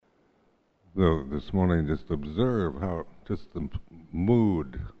So this morning, just observe how just the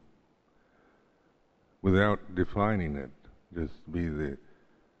mood, without defining it, just be the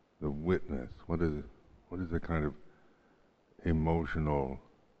witness. What is the kind of emotional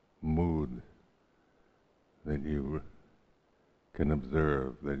mood that you can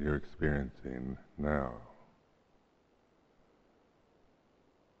observe that you're experiencing now?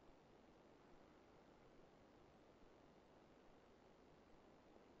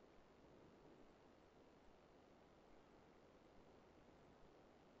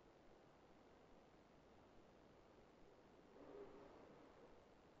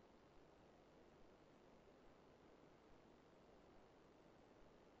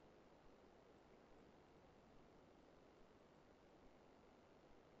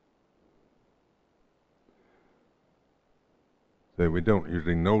 So we don't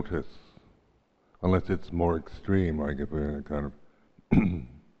usually notice unless it's more extreme, like if we're in a kind of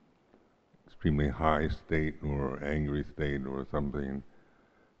extremely high state or angry state or something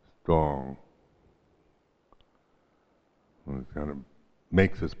strong. And it kind of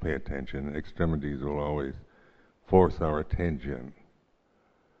makes us pay attention. Extremities will always force our attention.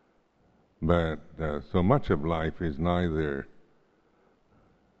 But so much of life is neither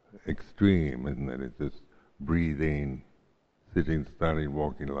extreme, isn't it? It's just breathing, sitting, standing,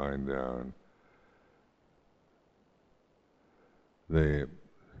 walking, lying down. The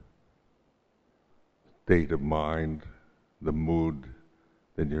state of mind, the mood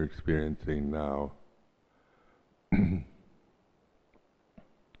that you're experiencing now,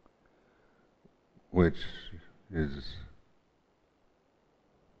 which is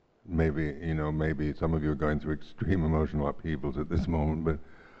maybe some of you are going through extreme emotional upheavals at this moment, but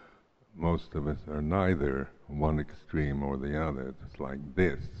most of us are neither one extreme or the other. It's like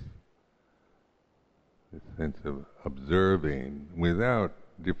this sense of observing without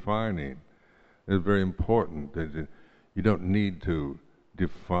defining is very important. That you don't need to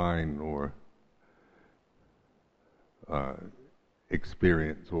define or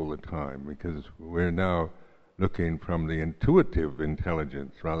experience all the time, because we're now looking from the intuitive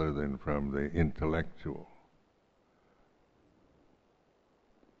intelligence rather than from the intellectual.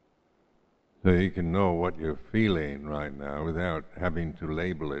 So you can know what you're feeling right now without having to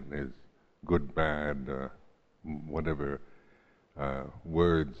label it as good, bad, whatever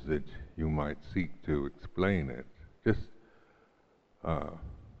words that you might seek to explain it. Just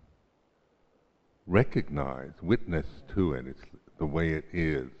recognize, witness to it. It's the way it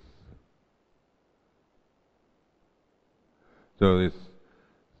is. So this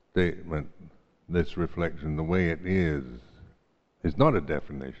statement, this reflection, the way it is not a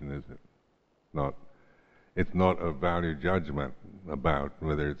definition, is it? It's not a value judgment about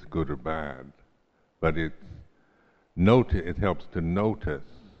whether it's good or bad, but it helps to notice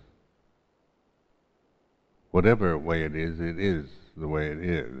whatever way it is the way it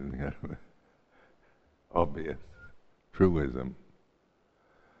is. Obvious truism.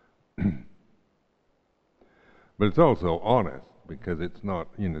 But it's also honest, because it's not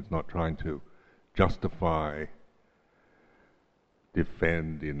trying to justify,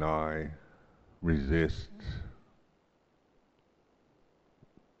 defend, deny, resist,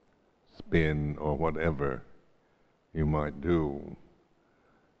 spin, or whatever you might do.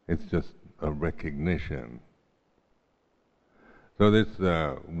 It's just a recognition. So this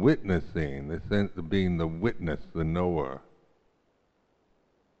witnessing, the sense of being the witness, the knower,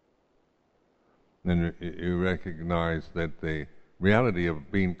 then you recognize that the reality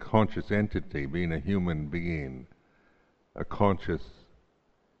of being conscious entity, being a human being, a conscious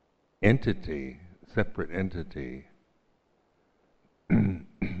entity, separate entity,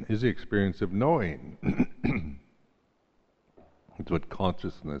 is the experience of knowing. It's what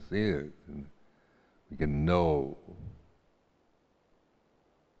consciousness is. And we can know.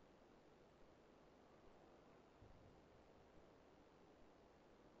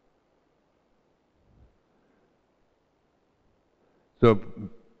 So,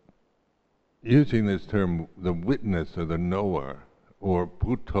 using this term, the witness or the knower, or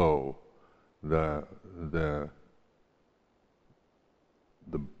Buddho, the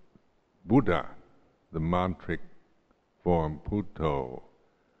Buddha, the mantric form Buddho,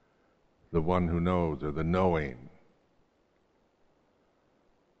 the one who knows, or the knowing,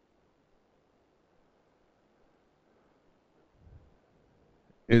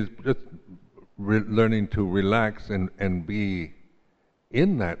 is just learning to relax and be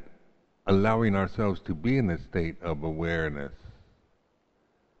in that, allowing ourselves to be in a state of awareness.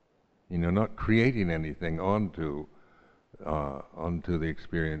 Not creating anything onto the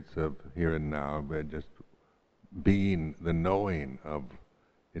experience of here and now, but just being the knowing of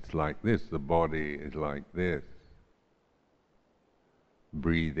it's like this, the body is like this.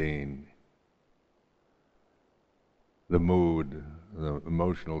 Breathing, the mood, the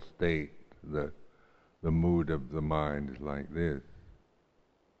emotional state, the mood of the mind is like this.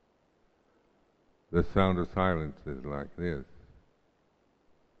 The sound of silence is like this.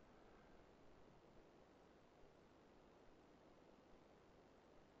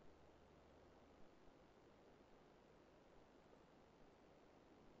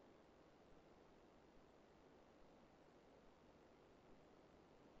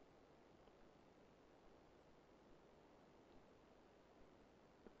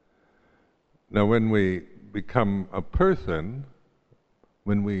 Now when we become a person,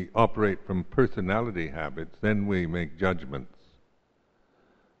 when we operate from personality habits, then we make judgments.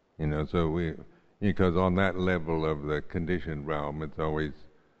 Because on that level of the conditioned realm, it's always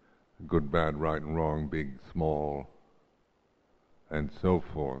good, bad, right and wrong, big, small, and so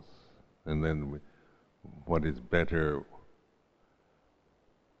forth. And then what is better,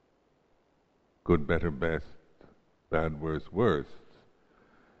 good, better, best, bad, worse, worst,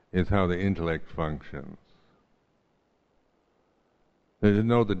 is how the intellect functions. To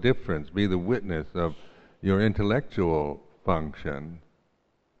know the difference, be the witness of your intellectual function,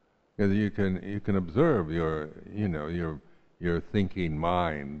 because you can observe your thinking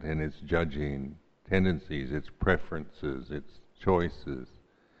mind and its judging tendencies, its preferences, its choices,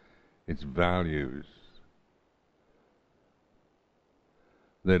 its values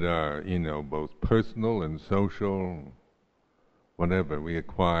that are both personal and social. Whatever, we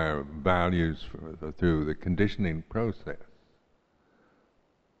acquire values through the conditioning process,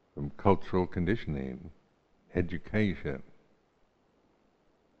 from cultural conditioning, education.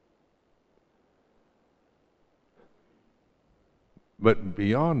 But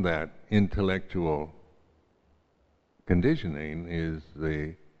beyond that intellectual conditioning is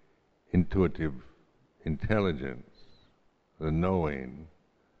the intuitive intelligence, the knowing.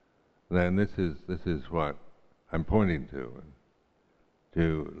 Then this is what I'm pointing to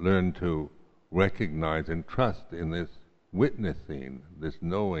learn to recognize and trust in this witnessing, this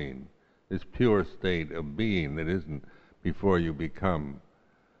knowing, this pure state of being that isn't before you become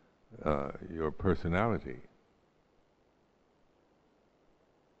your personality.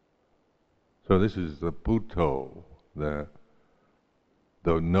 So this is the Buddho, the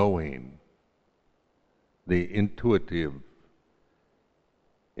knowing, the intuitive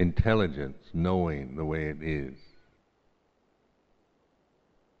intelligence, knowing the way it is.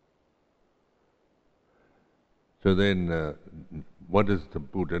 So then, what does the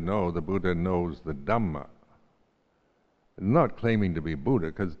Buddha know? The Buddha knows the Dhamma. Not claiming to be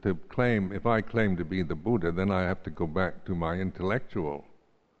Buddha, because if I claim to be the Buddha, then I have to go back to my intellectual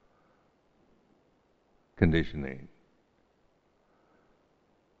conditioning.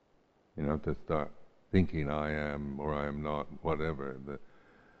 To start thinking I am or I am not, whatever.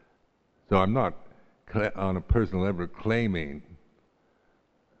 So I'm not, on a personal level, claiming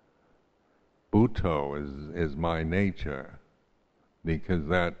Buddho is my nature, because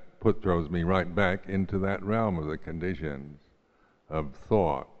that throws me right back into that realm of the conditions of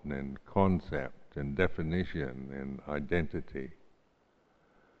thought and concept and definition and identity.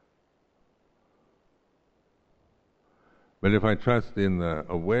 But if I trust in the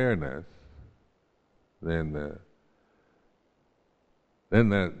awareness, then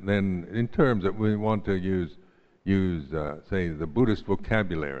in terms that we want to use say the Buddhist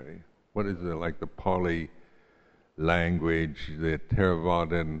vocabulary, what is it, like the Pali language, the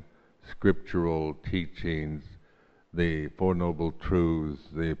Theravadan scriptural teachings, the Four Noble Truths,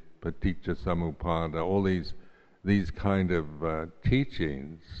 the Paticca Samuppada, all these kind of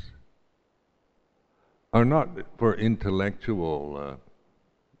teachings are not for intellectual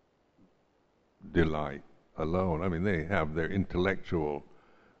delight alone. I mean, they have their intellectual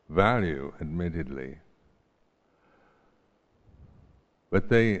value, admittedly. But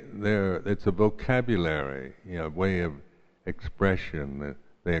it's a vocabulary, a way of expression,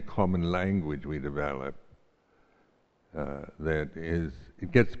 they're a common language we develop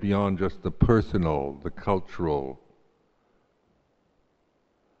it gets beyond just the personal, the cultural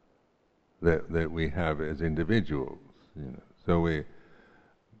that we have as individuals. So in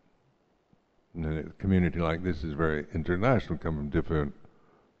a community like this is very international, come from different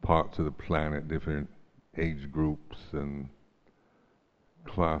parts of the planet, different age groups and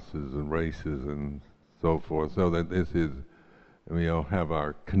classes and races and so forth, so that we all have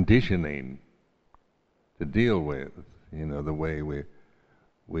our conditioning to deal with, the way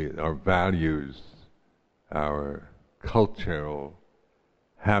our values, our cultural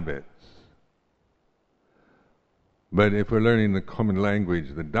habits. But if we're learning the common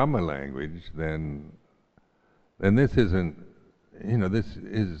language, the Dhamma language, then this isn't, this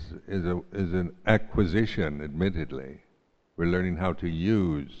is an acquisition. Admittedly, we're learning how to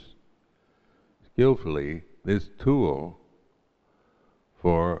use skillfully this tool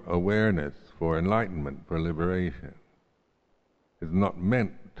for awareness, for enlightenment, for liberation. It's not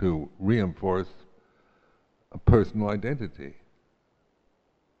meant to reinforce a personal identity.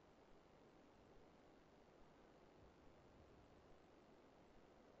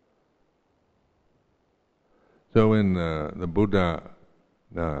 So when the Buddha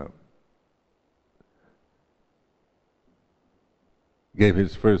gave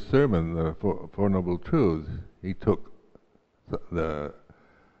his first sermon, the Four Noble Truths, he took the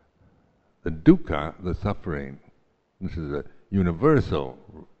dukkha, the suffering. This is a universal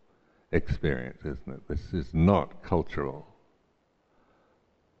experience, isn't it? This is not cultural.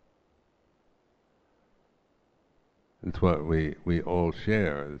 It's what we all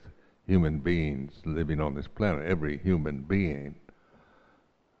share as human beings living on this planet. Every human being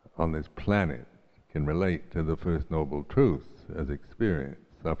on this planet can relate to the First Noble Truth as experience,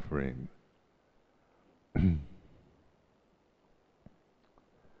 suffering.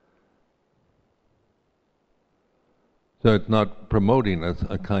 So it's not promoting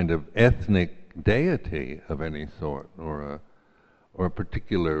a kind of ethnic deity of any sort, or a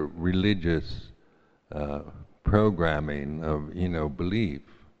particular religious programming of belief,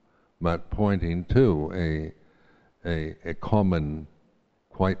 but pointing to a common,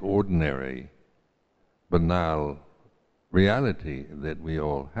 quite ordinary, banal reality that we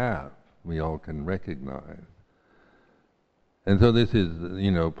all have, we all can recognize. And so this is,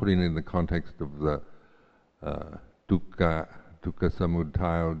 putting in the context of the dukkha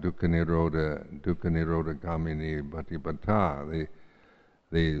samudaya, dukkha nirodha gamini bhatipata,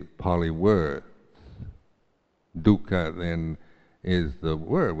 the Pali words. Dukkha then is the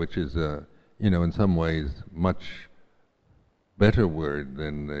word, which is in some ways much better word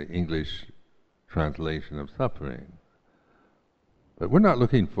than the English translation of suffering. But we're not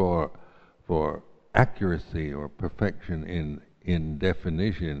looking for accuracy or perfection in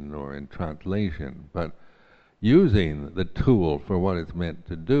definition or in translation, but using the tool for what it's meant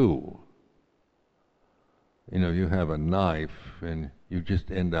to do. You have a knife and you just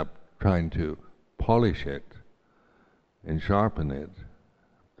end up trying to polish it and sharpen it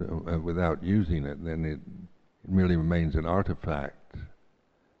without using it, then it merely remains an artifact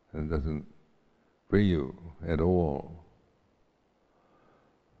and doesn't free you at all.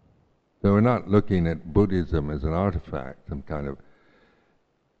 So we're not looking at Buddhism as an artifact, some kind of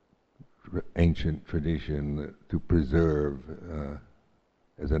ancient tradition to preserve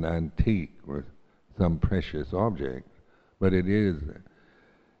as an antique or some precious object, but it is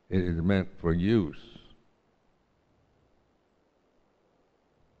meant for use.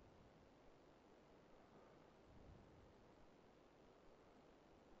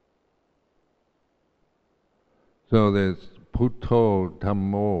 So there's Putto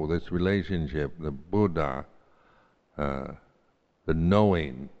Dhammo, this relationship, the Buddha, the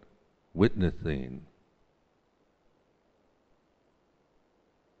knowing, witnessing.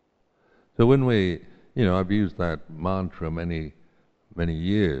 So when I've used that mantra many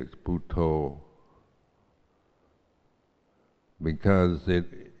years, Putto, because it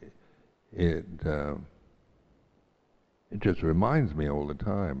just reminds me all the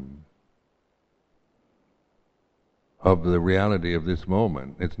time of the reality of this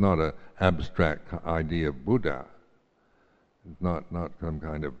moment. It's not an abstract idea of Buddha. It's not some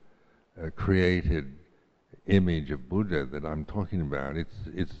kind of created image of Buddha that I'm talking about.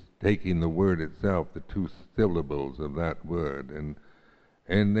 It's taking the word itself, the two syllables of that word, and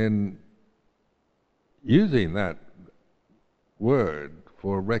then using that word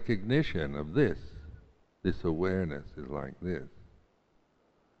for recognition of this. This awareness is like this.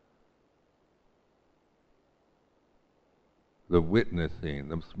 The witnessing,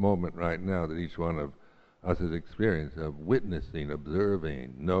 this moment right now that each one of us has experienced, of witnessing,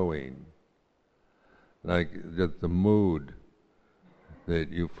 observing, knowing, like just the mood that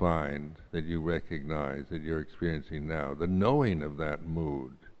you find, that you recognize, that you're experiencing now, the knowing of that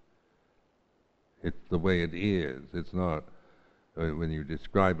mood. It's the way it is. It's not, when you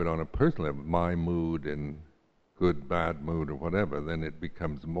describe it on a personal level, my mood and good, bad mood or whatever, then it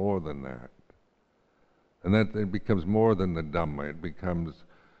becomes more than that. And that it becomes more than the Dhamma. It becomes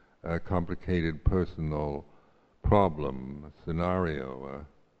a complicated personal problem, a scenario,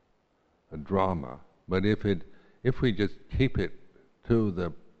 a drama. But if we just keep it to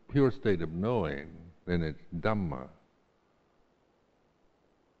the pure state of knowing, then it's Dhamma.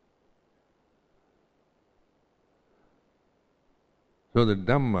 So the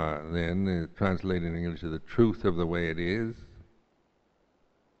Dhamma then is translated in English as the truth of the way it is.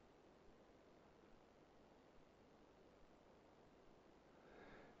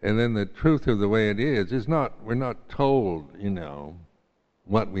 And then the truth of the way it is not, we're not told,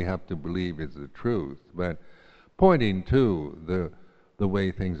 what we have to believe is the truth, but pointing to the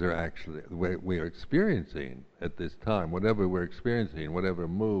way things are actually, the way we are experiencing at this time, whatever we're experiencing, whatever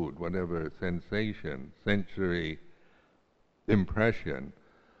mood, whatever sensation, sensory impression,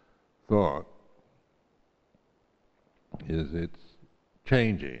 thought, it's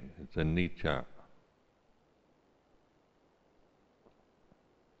changing, it's anicca.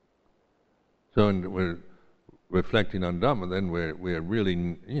 So we're reflecting on Dhamma, then we're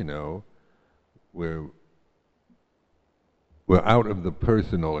really, we're out of the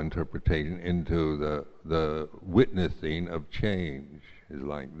personal interpretation into the witnessing of change is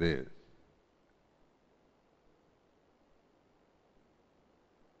like this.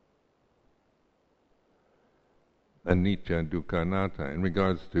 Anicca, dukkha, anatta, in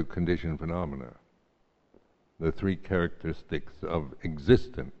regards to conditioned phenomena, the three characteristics of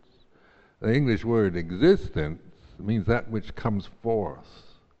existence. The English word existence means that which comes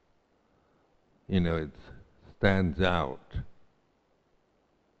forth. It stands out.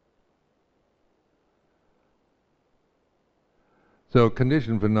 So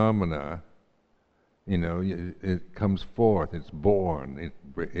conditioned phenomena, it comes forth, it's born,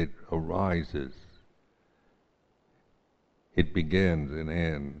 it arises, it begins and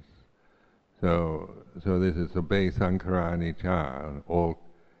ends. So this is sabbe sankhara anicca, all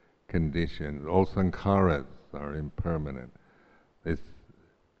conditions, all sankharas are impermanent. This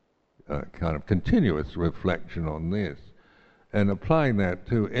kind of continuous reflection on this, and applying that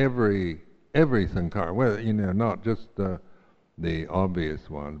to every sankhara, well, not just the obvious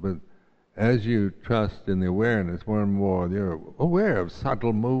ones, but as you trust in the awareness more and more, you're aware of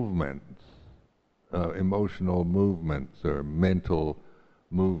subtle movements, emotional movements or mental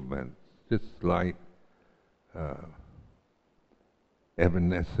movements, just slight,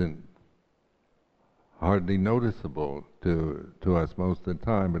 evanescent, hardly noticeable to us most of the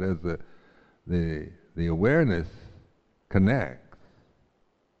time, but as the awareness connects,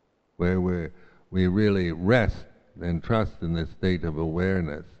 where we really rest and trust in this state of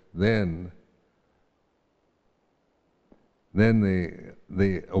awareness, then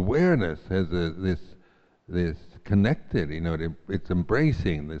the awareness has this connected, it's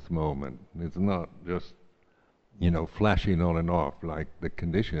embracing this moment. It's not just flashing on and off like the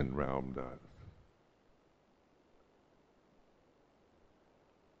conditioned realm does.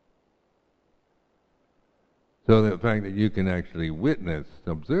 So the fact that you can actually witness,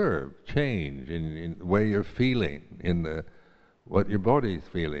 observe change in the way you're feeling, in what your body's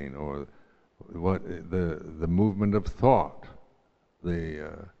feeling, or what the movement of thought,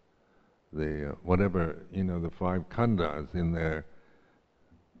 the whatever, the five khandhas in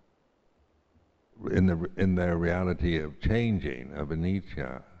their reality of changing, of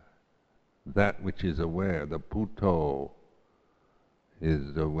anicca, that which is aware, the Bhutto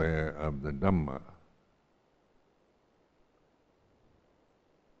is aware of the Dhamma.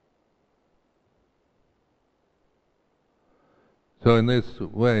 So in this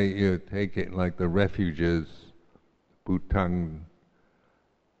way, you take it like the refuges, Bhutang,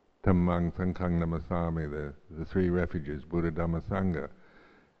 Dhammang, Sanghang, Namasami, the three refuges, Buddha, Dhamma, Sangha.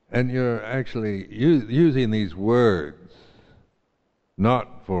 And you're actually using these words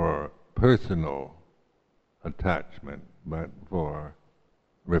not for personal attachment, but for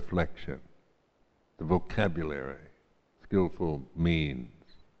reflection, the vocabulary, skillful means.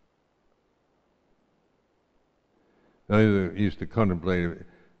 I used to contemplate,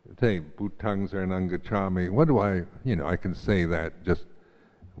 say, Bhutang Saranang Gacchami. What do I can say that just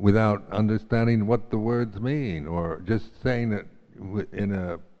without understanding what the words mean, or just saying it in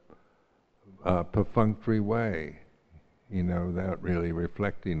a perfunctory way, without really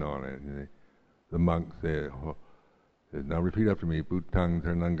reflecting on it. And the monk said, now repeat after me, Bhutang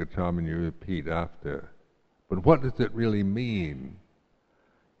Saranang Gacchami, and you repeat after. But what does it really mean?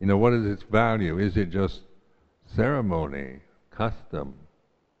 What is its value? Is it just ceremony, custom,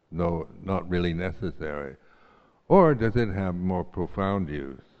 no, not really necessary? Or does it have more profound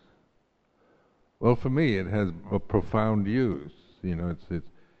use? Well, for me, it has a profound use. It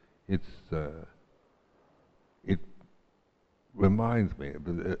reminds me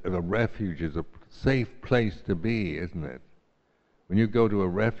of a refuge is a safe place to be, isn't it? When you go to a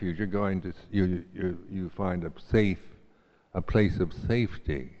refuge, you're going to you find a place of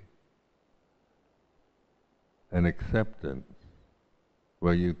safety and acceptance,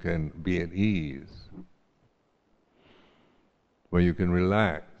 where you can be at ease. where you can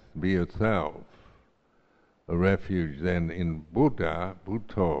relax, be yourself. A refuge then in Buddha,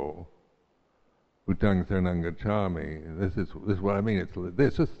 Bhutto, Bhutang Saranang Gacchami. This is what I mean.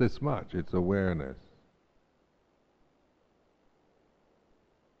 It's just this much. It's awareness.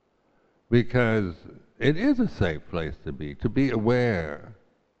 Because it is a safe place to be. To be aware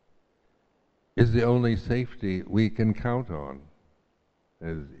is the only safety we can count on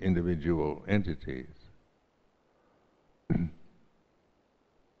as individual entities.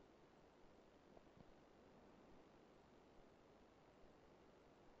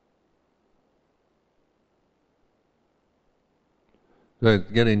 So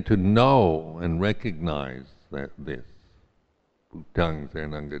it's getting to know and recognize that this, Bhutang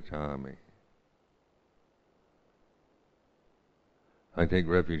Saranang Gacchami. I take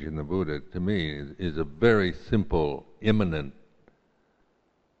refuge in the Buddha, to me, is a very simple, immanent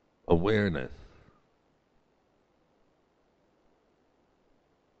awareness.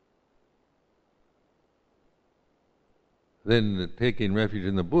 Then taking refuge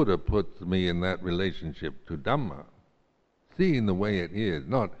in the Buddha puts me in that relationship to Dhamma, seeing the way it is,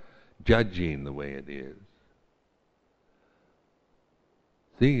 not judging the way it is.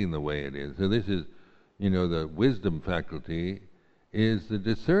 Seeing the way it is. So this is, the wisdom faculty is the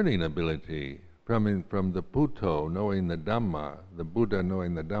discerning ability from the Bhutto, knowing the Dhamma, the Buddha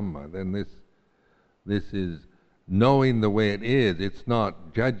knowing the Dhamma. Then this is knowing the way it is. It's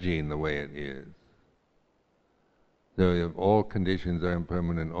not judging the way it is. So if all conditions are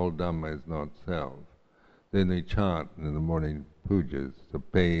impermanent, all Dhamma is not self. Then they chant in the morning pujas,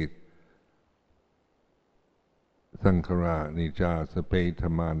 Sape Sankhara Nija Sape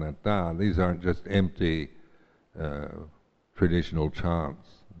Tamanata. These aren't just empty traditional chants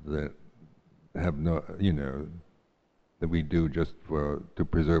that have no, that we do just to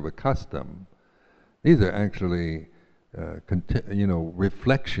preserve a custom. These are actually,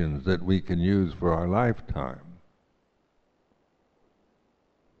 reflections that we can use for our lifetime.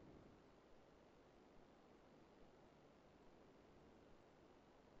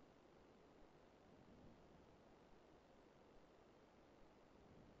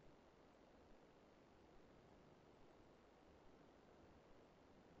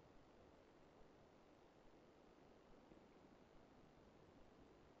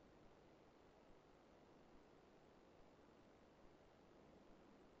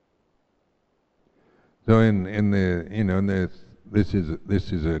 So this is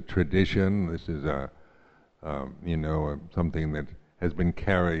a tradition. This is something that has been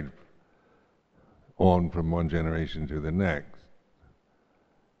carried on from one generation to the next.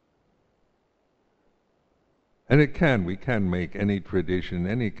 And we can make any tradition,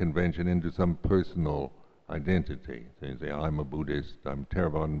 any convention into some personal identity. So you say, I'm a Buddhist, I'm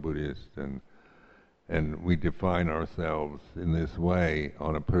Theravada Buddhist, and we define ourselves in this way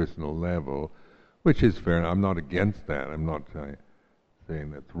on a personal level, which is fair. I'm not against that. I'm not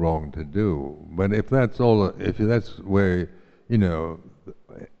saying that's wrong to do. But if that's where,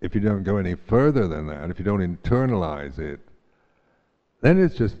 if you don't go any further than that, if you don't internalize it, then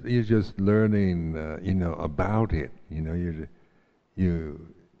you're just learning, about it.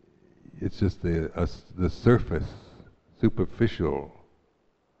 It's just the surface, superficial.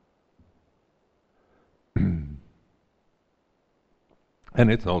 And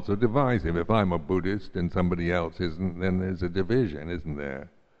it's also divisive. If I'm a Buddhist and somebody else isn't, then there's a division, isn't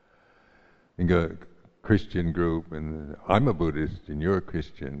there? You go a Christian group, and I'm a Buddhist, and you're a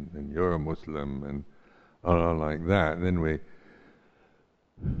Christian, and you're a Muslim, and all like that. And then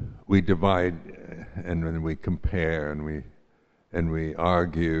we divide, and then we compare, and we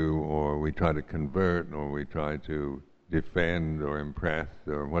argue, or we try to convert, or we try to defend or impress,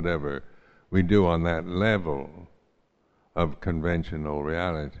 or whatever we do on that level of conventional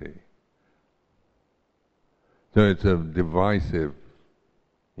reality. So it's a divisive,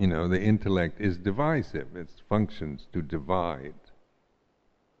 the intellect is divisive. It functions to divide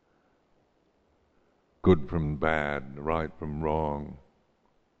good from bad, right from wrong.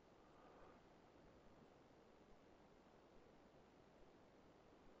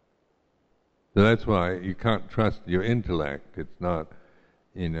 So that's why you can't trust your intellect. It's not,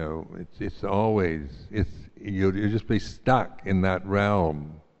 it's always, you'll just be stuck in that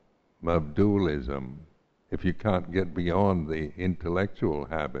realm of dualism if you can't get beyond the intellectual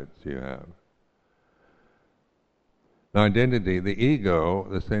habits you have. The identity, the ego,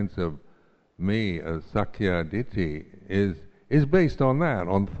 the sense of me, as Sakkaya Ditthi, is based on that,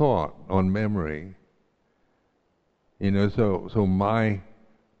 on thought, on memory. So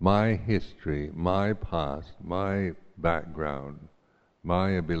my history, my past, my background,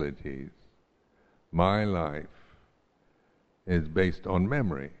 my abilities, my life, is based on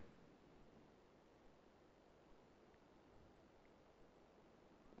memory.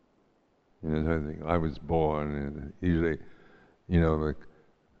 So I think I was born, and usually, the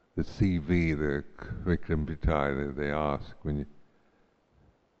CV, the curriculum vitae, they ask in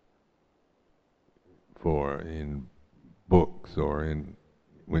books or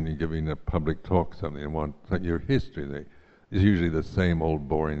when you're giving a public talk, something, and want your history. It's usually the same old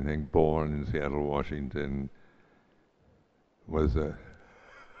boring thing. Born in Seattle, Washington, was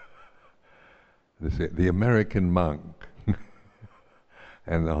the American monk,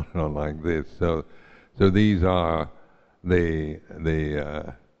 and on like this. So these are the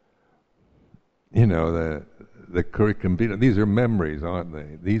curriculum vitae. These are memories, aren't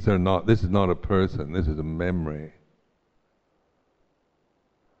they? These are not. This is not a person. This is a memory.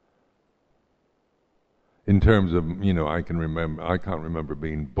 In terms of, I can't remember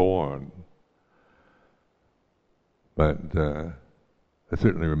being born, but I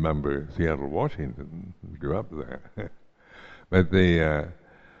certainly remember Seattle, Washington. Grew up there. But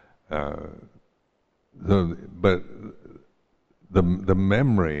the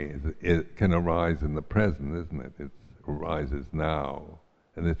memory, it can arise in the present, isn't it? It arises now,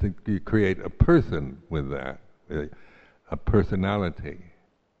 and I think you create a person with that, a personality.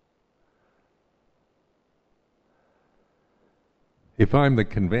 If I'm the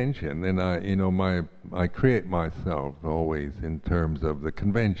convention, then I create myself always in terms of the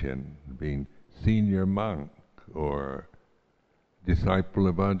convention, being senior monk or disciple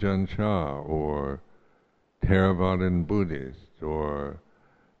of Ajahn Chah or Theravadan Buddhist or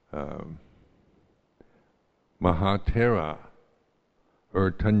Mahathera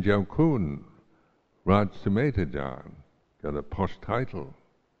or Tanjau Kun, Raj Sumedhajan, got a posh title.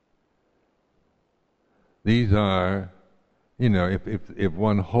 These are, if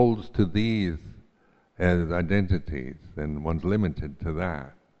one holds to these as identities, then one's limited to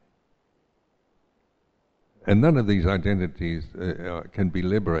that. And none of these identities can be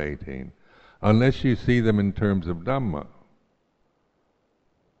liberating unless you see them in terms of Dhamma.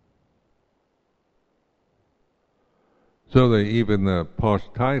 So that even the posh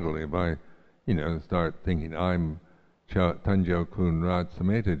title, if I, start thinking I'm Tanjau Kun Raj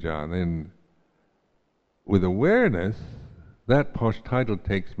Sumedhajan, then with awareness, that posh title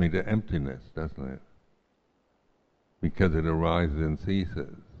takes me to emptiness, doesn't it? Because it arises and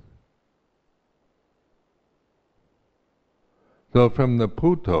ceases. So from the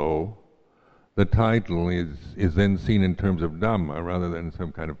Puto, the title is then seen in terms of Dhamma rather than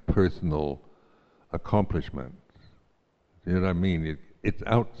some kind of personal accomplishment. You know what I mean? It's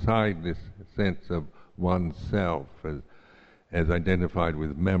outside this sense of oneself as identified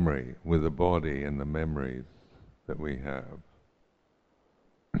with memory, with the body and the memories that we have.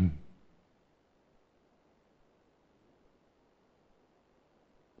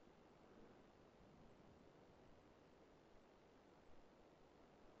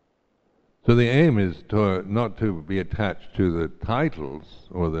 So the aim is not to be attached to the titles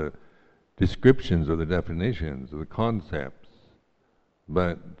or the descriptions or the definitions or the concepts,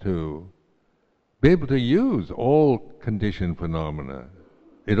 but to be able to use all conditioned phenomena.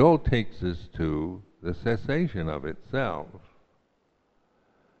 It all takes us to the cessation of itself.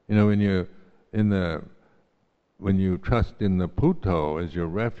 When you trust in the Puto as your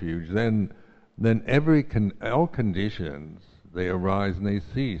refuge, then all conditions, they arise and they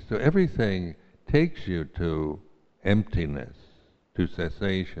cease. So everything takes you to emptiness, to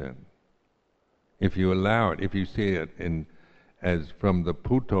cessation. If you allow it, if you see it as from the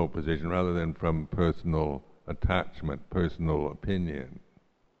Puto position rather than from personal attachment, personal opinion.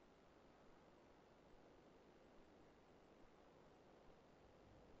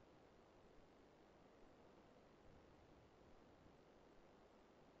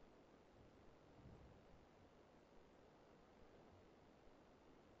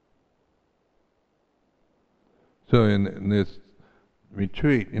 So in this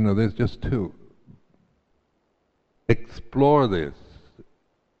retreat, there's just to explore this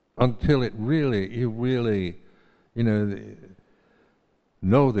until you really,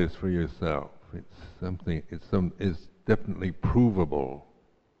 know this for yourself. It's definitely provable.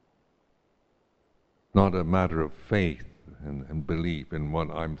 Not a matter of faith and belief in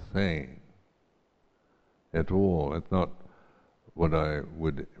what I'm saying at all. It's not what I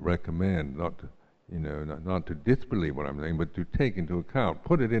would recommend, not to disbelieve what I'm saying, but to take into account,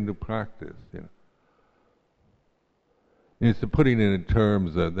 put it into practice. It's to putting it in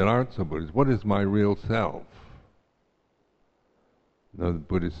terms that aren't so Buddhist. What is my real self? No, the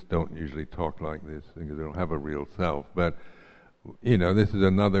Buddhists don't usually talk like this because they don't have a real self. But this is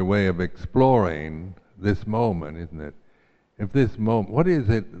another way of exploring this moment, isn't it? if this moment, what is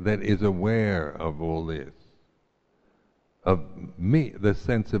it that is aware of all this? Of me, the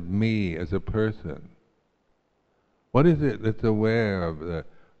sense of me as a person. What is it that's aware of the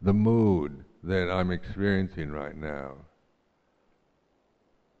mood that I'm experiencing right now?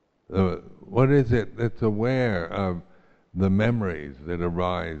 What is it that's aware of the memories that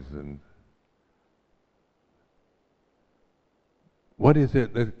arise, and what is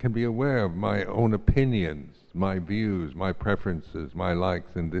it that can be aware of my own opinions, my views, my preferences, my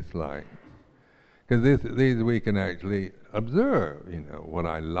likes and dislikes? Because these we can actually observe, what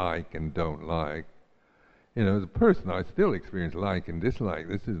I like and don't like. As a person, I still experience like and dislike.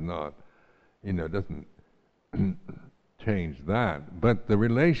 This is not, doesn't change that. But the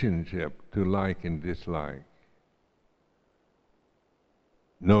relationship to like and dislike,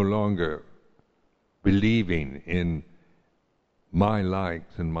 no longer believing in my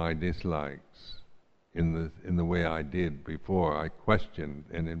likes and my dislikes in the way I did before. I questioned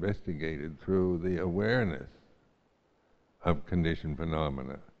and investigated through the awareness of conditioned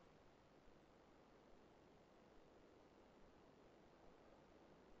phenomena.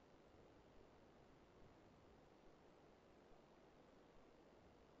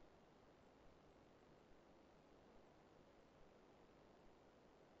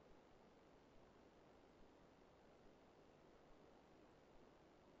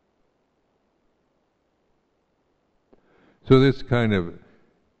 So this kind of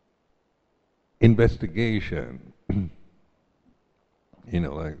investigation, like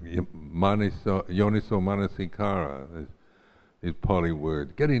yoniso manasikara, these Pali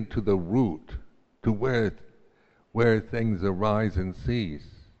words, getting to the root, to where things arise and cease,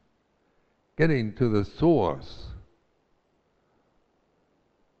 getting to the source.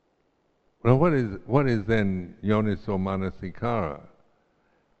 Well, what is then yoniso manasikara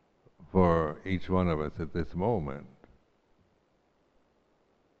for each one of us at this moment?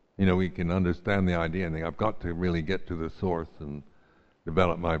 We can understand the idea and think, I've got to really get to the source and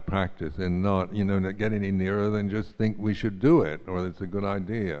develop my practice, and not get any nearer than just think we should do it, or it's a good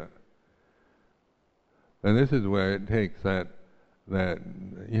idea. And this is where it takes that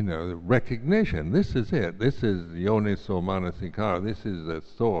recognition. This is it. This is yoniso manasikara. This is the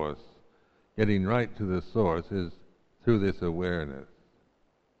source. Getting right to the source is through this awareness.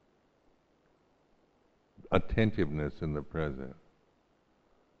 Attentiveness in the present.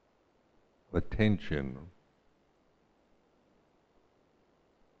 Attention.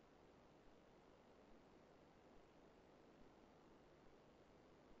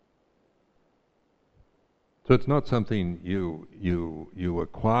 So it's not something you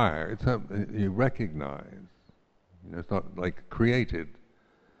acquire. It's something you recognize. It's not like created.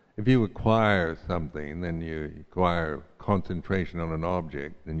 If you acquire something, then you acquire concentration on an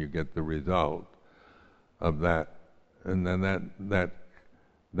object, and you get the result of that, and then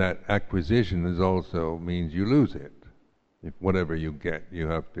that acquisition is also means you lose it. If whatever you get, you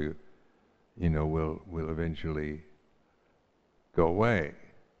have to, will eventually go away,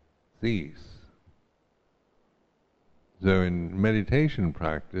 cease. So in meditation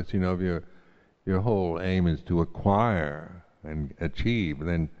practice, if your whole aim is to acquire and achieve,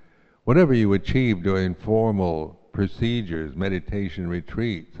 then whatever you achieve during formal procedures, meditation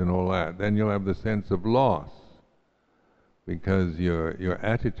retreats and all that, then you'll have the sense of loss, because your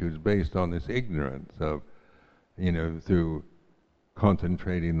attitude's based on this ignorance of, through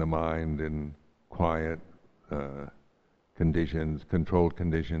concentrating the mind in quiet conditions, controlled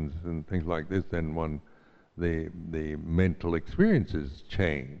conditions, and things like this, then the mental experiences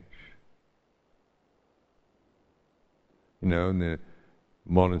change. In the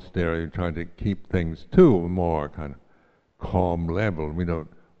monastery, we try to keep things to a more kind of calm level. We don't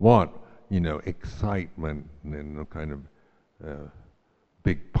want, excitement and kind of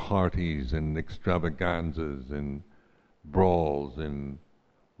big parties and extravaganzas and brawls and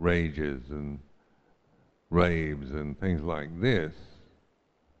rages and raves and things like this.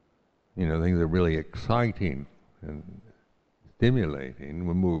 Things are really exciting and stimulating.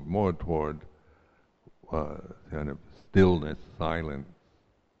 We move more toward kind of stillness, silence.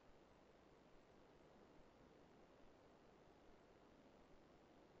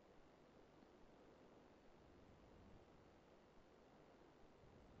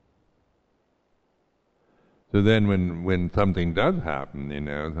 So then when something does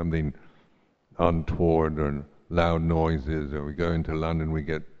happen, something untoward or loud noises, or we go into London, we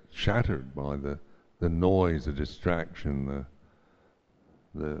get shattered by the noise, the distraction,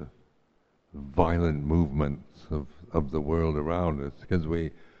 the violent movements of the world around us, because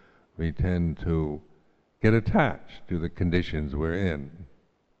we tend to get attached to the conditions we're in,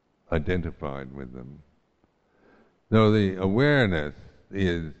 identified with them. So the awareness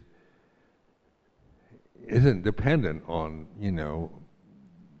isn't dependent on,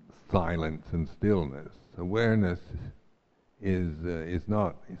 silence and stillness. Awareness is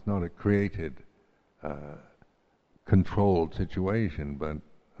not a created, controlled situation, but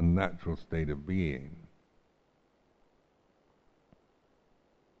a natural state of being.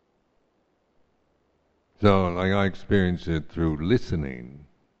 So, like, I experience it through listening.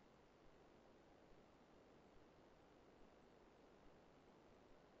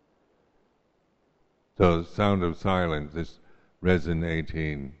 So, the sound of silence, this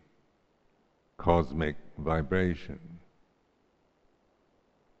resonating cosmic vibration,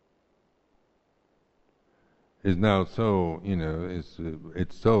 is now so,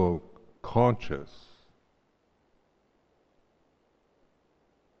 it's so conscious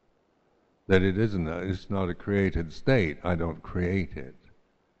that it's not a created state. I don't create it.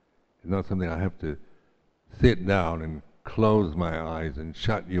 It's not something I have to sit down and close my eyes and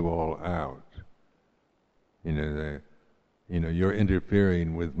shut you all out. You're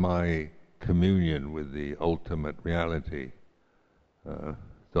interfering with my communion with the ultimate reality. So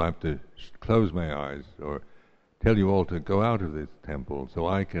I have to close my eyes or tell you all to go out of this temple so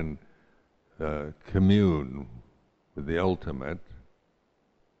I can commune with the ultimate.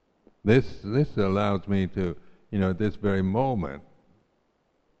 This allows me to, at this very moment,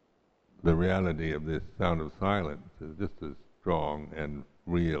 the reality of this sound of silence is just as strong and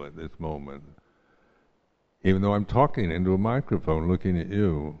real at this moment. Even though I'm talking into a microphone looking at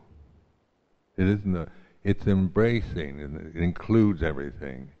you, it's embracing, and it includes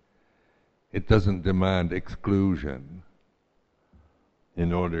everything. It doesn't demand exclusion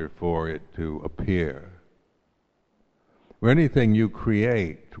in order for it to appear. Or anything you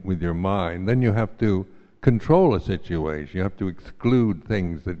create with your mind, then you have to control a situation. You have to exclude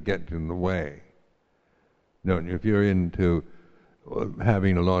things that get in the way. If you're into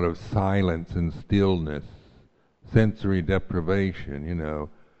having a lot of silence and stillness, sensory deprivation,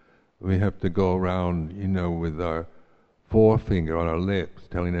 we have to go around, with our forefinger on our lips,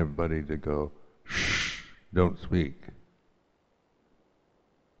 telling everybody to go, shh, don't speak.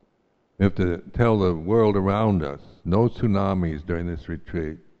 We have to tell the world around us, no tsunamis during this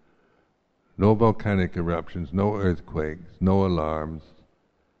retreat, no volcanic eruptions, no earthquakes, no alarms.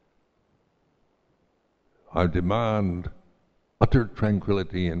 I demand utter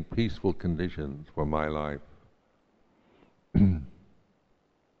tranquility and peaceful conditions for my life.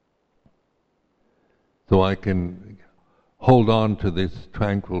 So I can hold on to this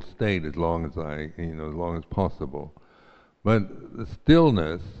tranquil state as long as as long as possible. But the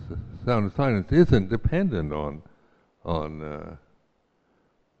stillness, sound of silence, isn't dependent on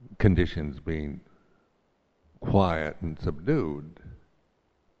conditions being quiet and subdued.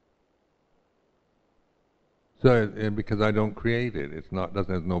 So, because I don't create it, has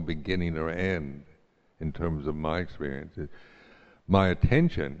no beginning or end in terms of my experience. My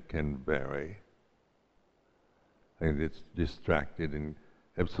attention can vary, and it's distracted and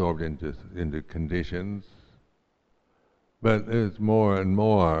absorbed into conditions. But there's more and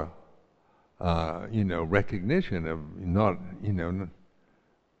more, recognition of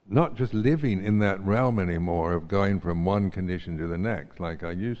not just living in that realm anymore of going from one condition to the next like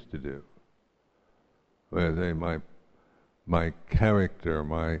I used to do. Where my character,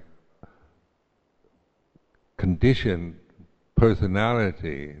 my conditioned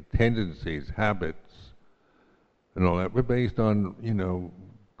personality, tendencies, habits, and all that were based on,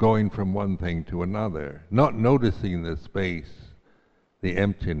 going from one thing to another, not noticing the space, the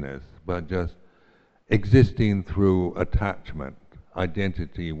emptiness, but just existing through attachment,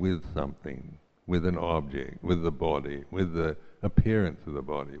 identity with something, with an object, with the body, with the appearance of the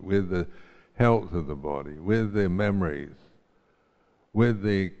body, with the health of the body, with the memories, with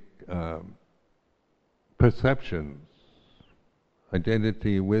the perceptions,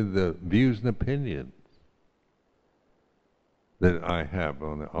 identity with the views and opinions that I have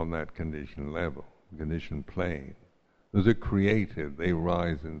on that conditioned level, conditioned plane. Those are created, they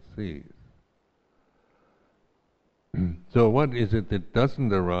rise and cease. So what is it that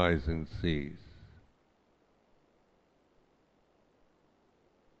doesn't arise and cease?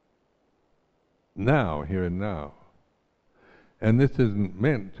 Now, here and now. And this isn't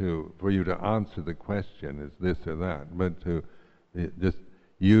meant for you to answer the question, is this or that, but to just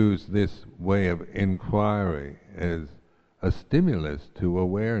use this way of inquiry as a stimulus to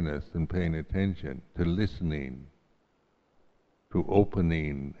awareness and paying attention, to listening, to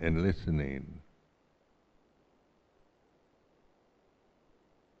opening and listening.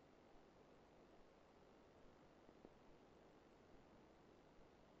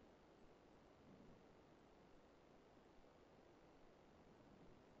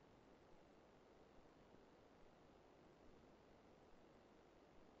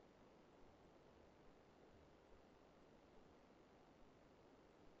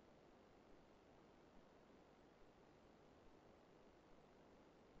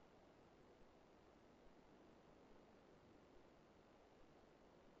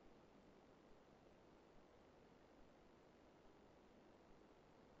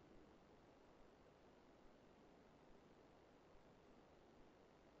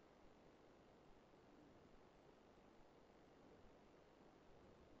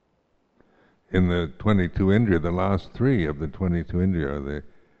 in the 22 Indriya, the last three of the 22 Indriya are the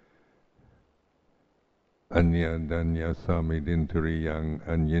Anya Danya Samidintariyang,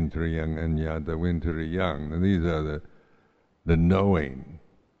 Anyintariyang, Anyadavintariyang. And these are the knowing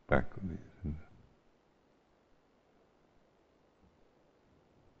back.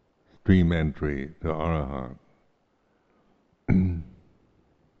 Stream entry to Arahant.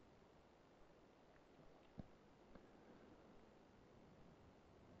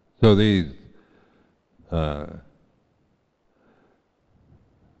 So these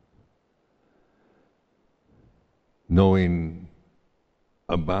knowing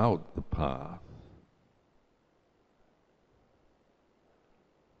about the path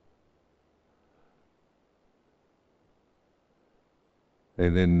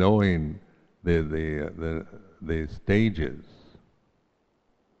and then knowing the stages,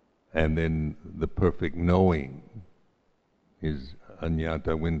 and then the perfect knowing is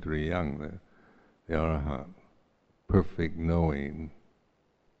Anyata Vintariyang, the Arahant, perfect knowing.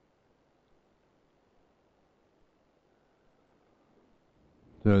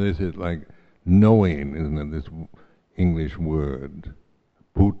 So this is like knowing, isn't it? This English word,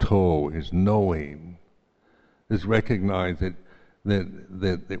 Bhuto, is knowing. Is recognize that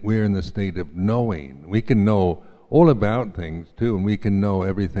we're in the state of knowing. We can know all about things too, and we can know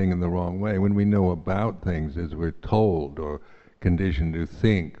everything in the wrong way. When we know about things as we're told or conditioned to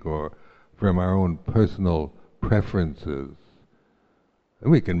think, or from our own personal preferences,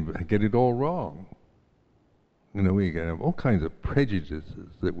 and we can get it all wrong. You know, we can have all kinds of prejudices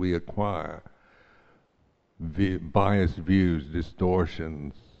that we acquire, biased views,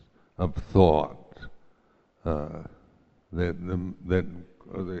 distortions of thought. That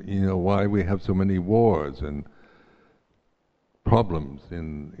you know, why we have so many wars and problems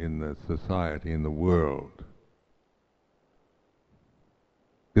in the society, in the world,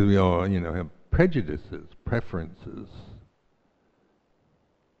 because we all, you know, have prejudices, preferences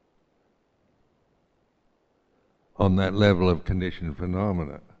on that level of conditioned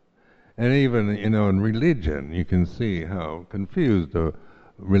phenomena. And even, you know, in religion, you can see how confused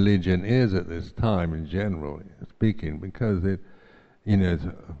religion is at this time, in general speaking, because it, you know,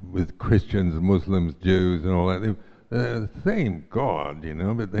 with Christians, Muslims, Jews, and all that, they're the same God, you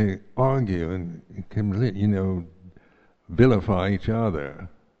know, but they argue and can, you know, vilify each other,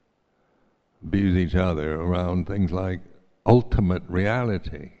 abuse each other around things like ultimate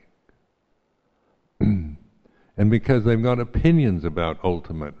reality. And because they've got opinions about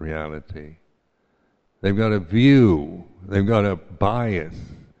ultimate reality, they've got a view, they've got a bias.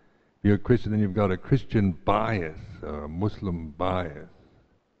 If you're a Christian, then you've got a Christian bias, or a Muslim bias.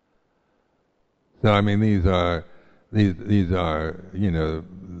 So I mean, these are, you know,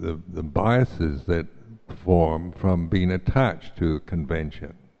 the biases that form from being attached to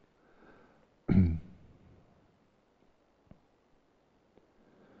convention.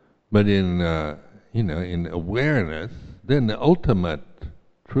 But in you know, in awareness, then the ultimate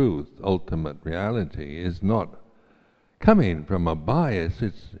truth, ultimate reality is not coming from a bias.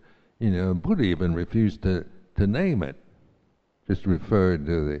 It's, you know, Buddha even refused to name it, just referred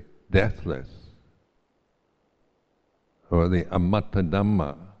to the deathless, or the Amatta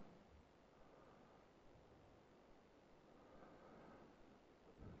Dhamma.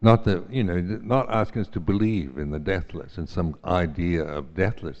 Not that, you know, not asking us to believe in the deathless, in some idea of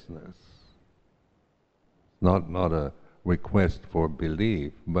deathlessness. Not a request for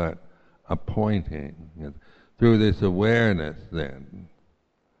belief, but a pointing. You know, through this awareness, then,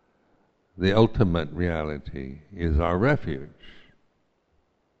 the ultimate reality is our refuge.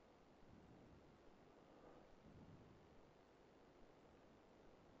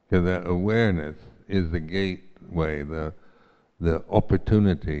 Because that awareness is the gateway, the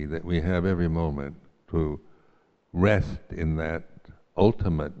opportunity that we have every moment to rest in that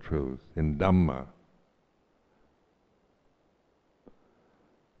ultimate truth, in Dhamma.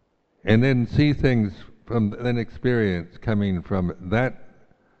 And then see things from, then experience coming from that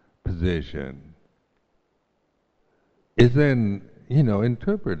position is then, you know,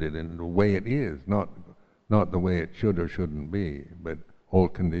 interpreted in the way it is, not the way it should or shouldn't be, but all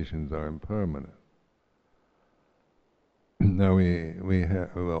conditions are impermanent. Now we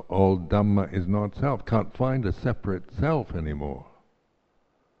have, well, all Dhamma is not self, can't find a separate self anymore.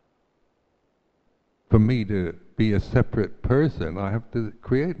 For me to be a separate person, I have to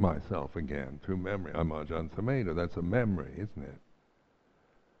create myself again through memory. I'm Ajahn Sumedho, that's a memory, isn't it?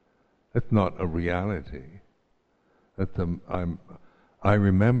 That's not a reality. That's I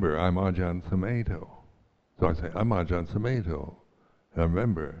remember I'm Ajahn Sumedho. So I say, I'm Ajahn Sumedho. I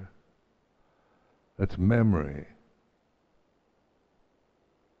remember. That's memory.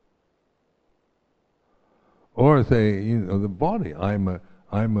 Or say, the body, I'm a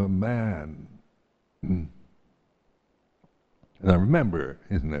man. And I remember,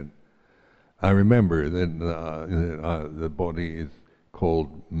 isn't it? I remember that the body is called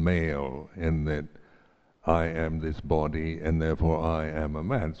male, and that I am this body, and therefore I am a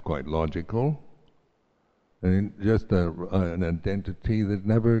man. It's quite logical. And just an identity that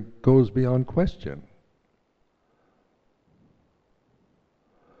never goes beyond question.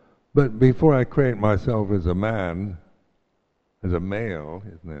 But before I create myself as a man, as a male,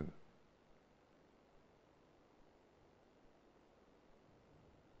 isn't it?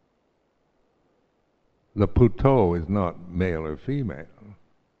 The Puto is not male or female.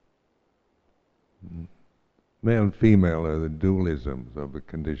 Male and female are the dualisms of the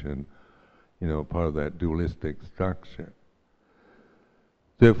condition, part of that dualistic structure.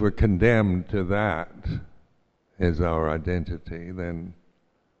 So if we're condemned to that as our identity, then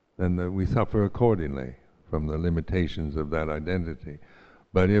we suffer accordingly from the limitations of that identity.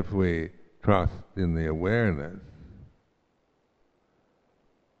 But if we trust in the awareness,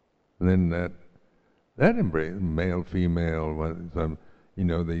 then that embraces male, female.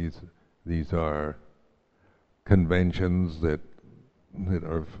 These are conventions that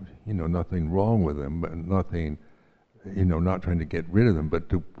are nothing wrong with them, but nothing, not trying to get rid of them, but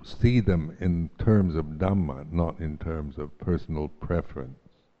to see them in terms of Dhamma, not in terms of personal preference.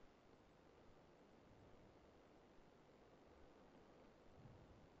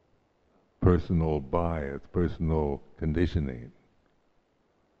 Personal bias, personal conditioning.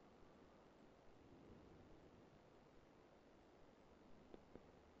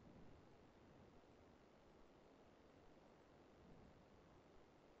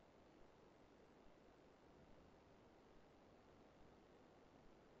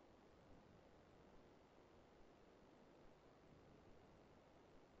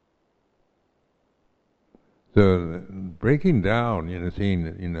 So breaking down, seeing,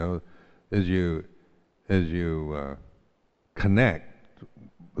 as you connect,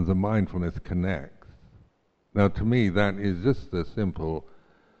 the mindfulness connects. Now, to me, that is just the simple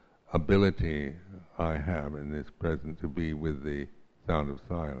ability I have in this present to be with the sound of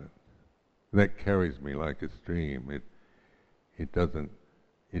silence. That carries me like a stream. It doesn't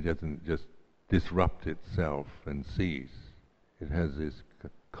just disrupt itself and cease. It has this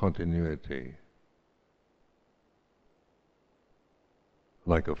continuity,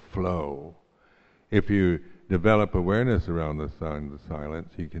 like a flow. If you develop awareness around the sound of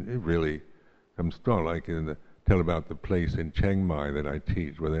silence, it really comes strong. Like tell about the place in Chiang Mai that I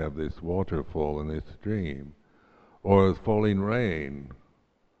teach, where they have this waterfall and this stream, or falling rain,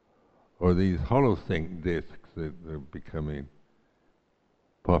 or these holosync discs that are becoming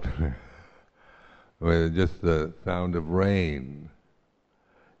popular, where just the sound of rain.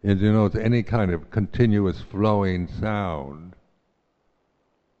 And it's any kind of continuous flowing sound,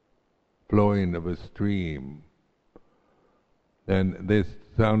 flowing of a stream. And this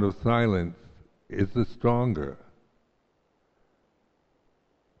sound of silence is the stronger.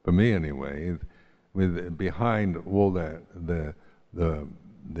 For me, anyway, with behind all that, the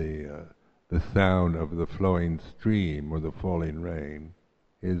sound of the flowing stream or the falling rain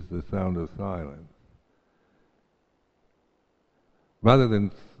is the sound of silence. Rather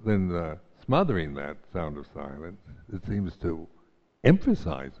than smothering that sound of silence, it seems to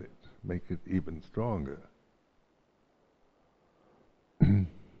emphasize it, make it even stronger.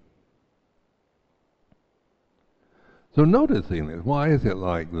 So noticing this, why is it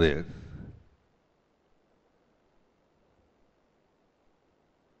like this?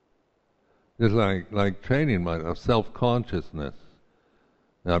 It's like training of self-consciousness.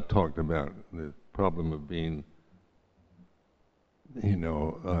 Now, I've talked about the problem of being,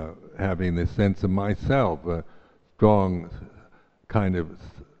 having this sense of myself, a strong kind of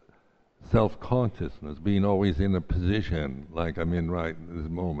self-consciousness, being always in a position like I'm in right this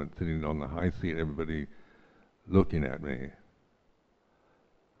moment, sitting on the high seat, everybody looking at me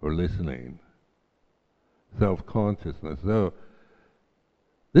or listening. Self-consciousness. So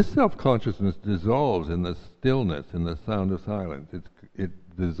this self-consciousness dissolves in the stillness, in the sound of silence. It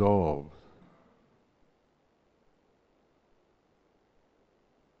dissolves.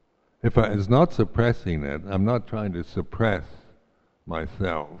 It's not suppressing it. I'm not trying to suppress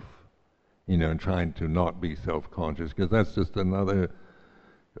myself, and trying to not be self-conscious, because that's just another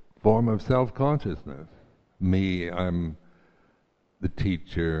form of self-consciousness. Me, I'm the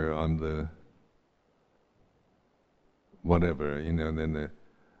teacher, I'm the whatever, and then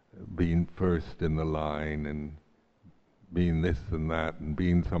being first in the line, and being this and that, and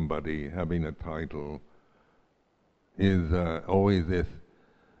being somebody, having a title, is always this.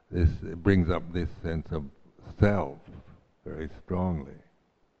 It brings up this sense of self very strongly.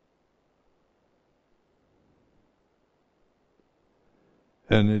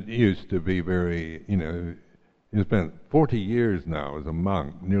 And it used to be very, you spent 40 years now as a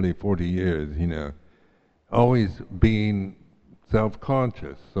monk, nearly 40 years, always being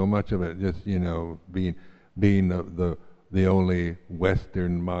self-conscious. So much of it just, being the only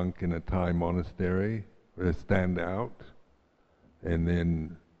Western monk in a Thai monastery to stand out, and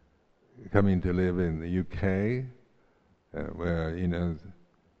then coming to live in the UK, where,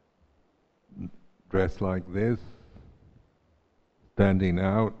 dressed like this, standing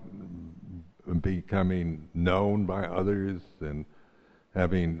out, becoming known by others, and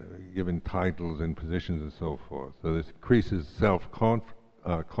having given titles and positions and so forth. So this increases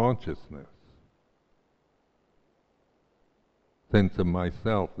self-consciousness, sense of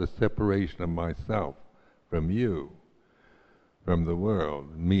myself, the separation of myself from you, from the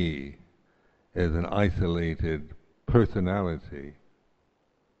world, me as an isolated personality,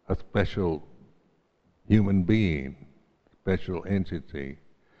 a special human being, special entity.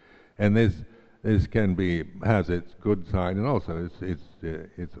 And this has its good side and also its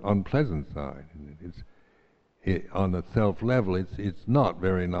unpleasant side. On a self level, it's not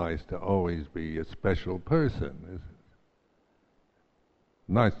very nice to always be a special person. It's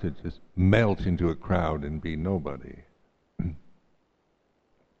nice to just melt into a crowd and be nobody.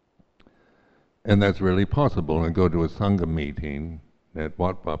 And that's really possible. And go to a Sangha meeting at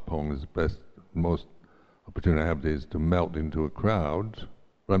Wat Pah Pong is most opportunity I have is to melt into a crowd.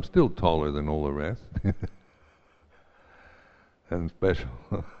 But I'm still taller than all the rest. And special.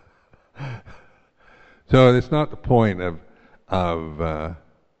 So it's not the point of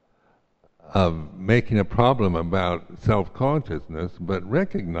making a problem about self-consciousness, but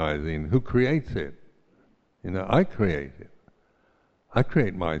recognizing who creates it. I create it. I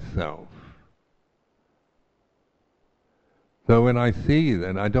create myself. So when I see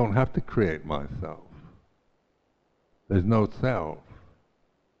that I don't have to create myself, there's no self,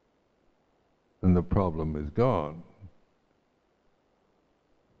 then the problem is gone.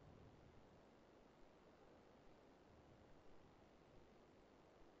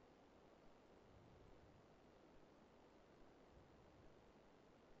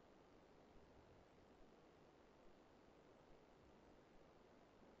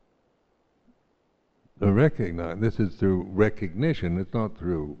 This is through recognition. It's not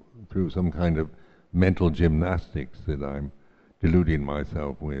through some kind of mental gymnastics that I'm deluding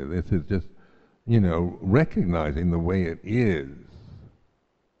myself with. This is just, recognizing the way it is.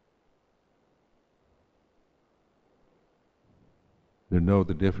 To know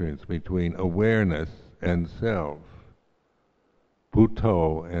the difference between awareness and self,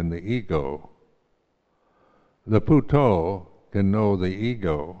 Buddho and the ego. The Buddho can know the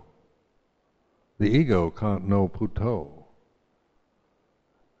ego. The ego can't know Buddho.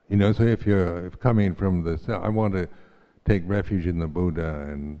 So if coming from the self, I want to take refuge in the Buddha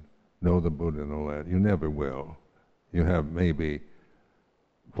and know the Buddha and all that, you never will. You have maybe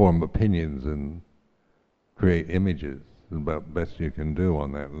form opinions and create images, about best you can do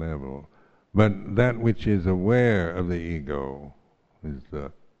on that level. But that which is aware of the ego is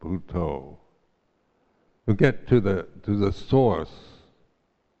the Buddho. You get to the source,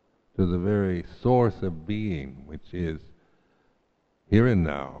 to the very source of being, which is here and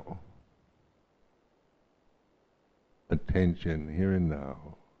now, attention here and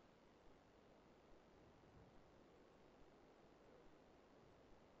now.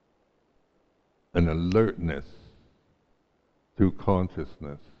 An alertness through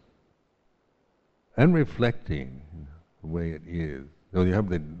consciousness and reflecting the way it is. So you have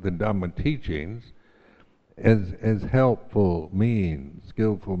the Dhamma teachings as helpful means,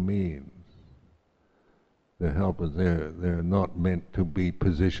 skillful means. They help us. They're not meant to be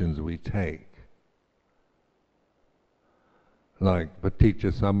positions we take. Like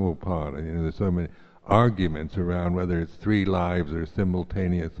Paticca Samuppada, there's so many arguments around whether it's three lives or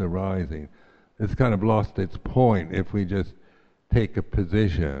simultaneous arising. It's kind of lost its point if we just take a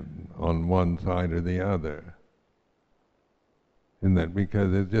position on one side or the other. In that,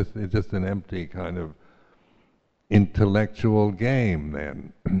 because it's just an empty kind of intellectual game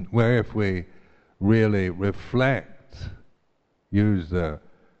then, where if we really reflect, use the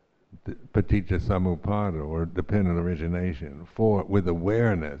Paticca Samuppada or dependent origination with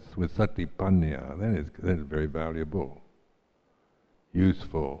awareness, with satipanya, then it's very valuable,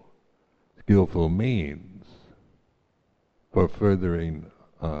 useful, skillful means for furthering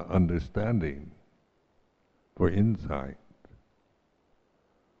understanding, for insight.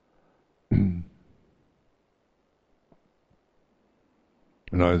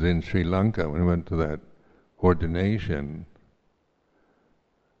 When I was in Sri Lanka, when we went to that ordination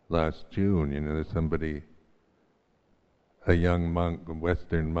last June, there's somebody, a young monk, a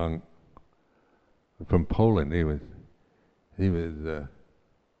Western monk from Poland. He was,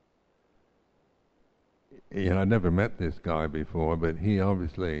 I never met this guy before, but he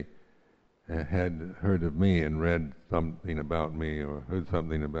obviously had heard of me and read something about me or heard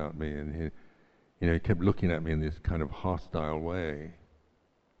something about me, and he kept looking at me in this kind of hostile way.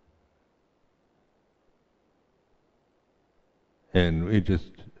 And we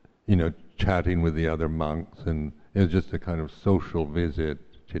just, chatting with the other monks, and it was just a kind of social visit,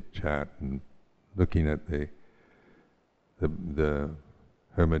 chit-chat, and looking at the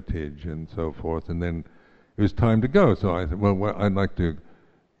hermitage and so forth. And then it was time to go, so I said, well, I'd like to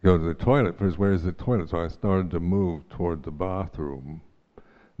go to the toilet first. Where is the toilet? So I started to move toward the bathroom.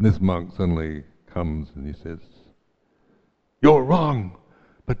 And this monk suddenly comes and he says, "You're wrong.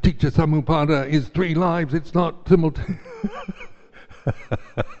 Paticca Samuppada is 3 lives. It's not simultaneous."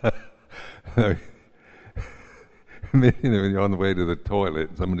 When you're on the way to the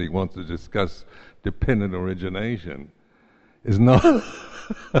toilet, somebody wants to discuss dependent origination. Is not.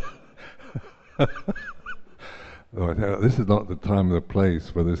 This is not the time or the place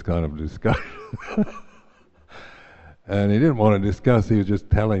for this kind of discussion. And he didn't want to discuss, he was just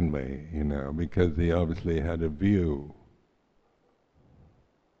telling me, because he obviously had a view.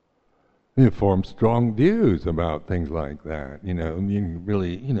 He formed strong views about things like that, you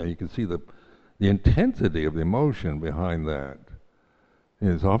really, you can see the intensity of the emotion behind that.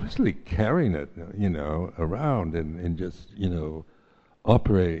 Is obviously carrying it, around and just,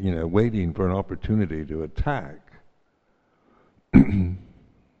 operate, waiting for an opportunity to attack.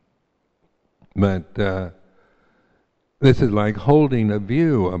 But this is like holding a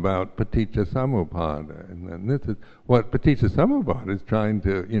view about Paticca Samuppada, and this is what Paticca Samuppada is trying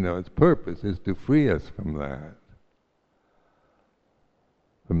to, its purpose is to free us from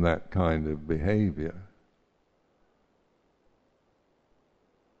that kind of behavior.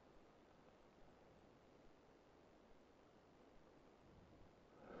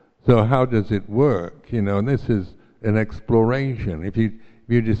 So how does it work? And this is an exploration. If you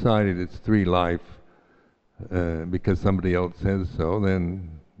decided it's 3 life because somebody else says so,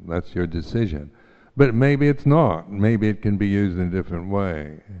 then that's your decision. But maybe it's not. Maybe it can be used in a different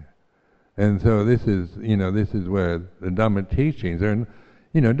way. And so this is where the Dhamma teachings are.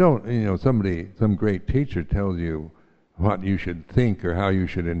 Some great teacher tells you what you should think or how you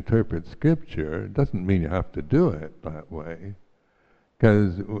should interpret scripture. It doesn't mean you have to do it that way.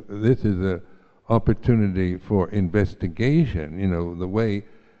 Because this is an opportunity for investigation, the way,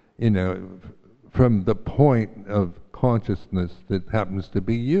 from the point of consciousness that happens to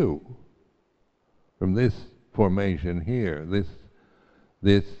be you. From this formation here,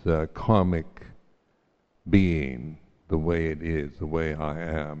 this karmic being, the way it is, the way I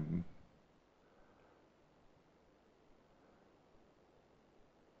am.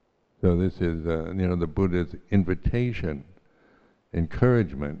 So this is, the Buddha's invitation,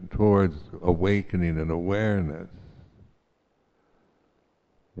 encouragement towards awakening and awareness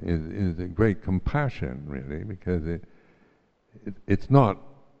is a great compassion, really, because it's not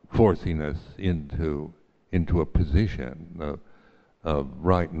forcing us into a position of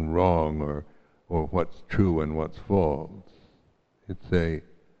right and wrong or what's true and what's false. It's a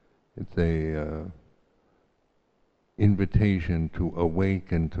invitation to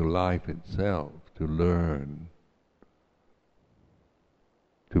awaken to life itself, to learn,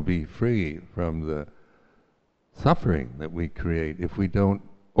 to be free from the suffering that we create if we don't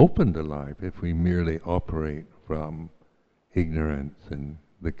open to life, if we merely operate from ignorance and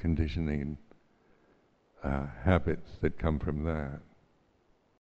the conditioning habits that come from that.